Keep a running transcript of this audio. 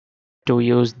To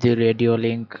use the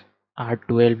Radiolink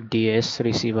R12DS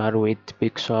receiver with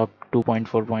Pixhawk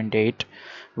 2.4.8,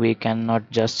 we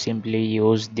cannot just simply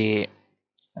use the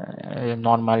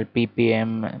normal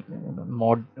PPM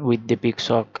mode with the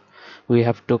Pixhawk. We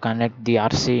have to connect the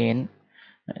RC in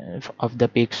of the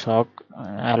Pixhawk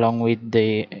along with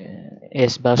the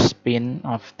SBus pin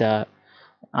of the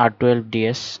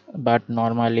R12DS, but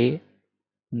normally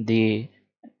the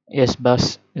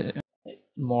SBus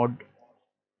mode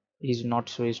is not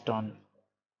switched on.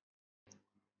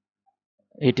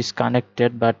 It is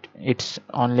connected, but it's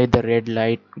only the red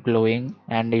light glowing,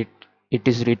 and it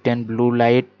is written blue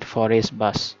light for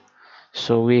SBus.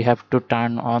 So we have to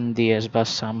turn on the SBus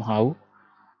somehow.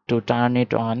 To turn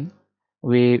it on,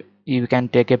 you can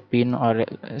take a pin or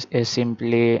a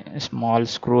simply small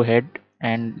screw head,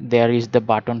 and there is the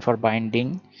button for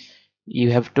binding.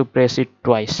 You have to press it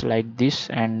twice like this,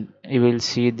 and you will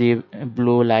see the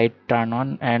blue light turn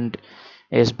on, and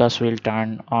SBus will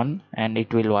turn on and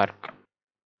it will work.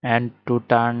 And to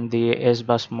turn the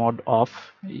SBus mode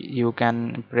off, you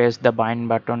can press the bind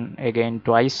button again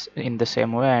twice in the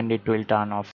same way, and it will turn off.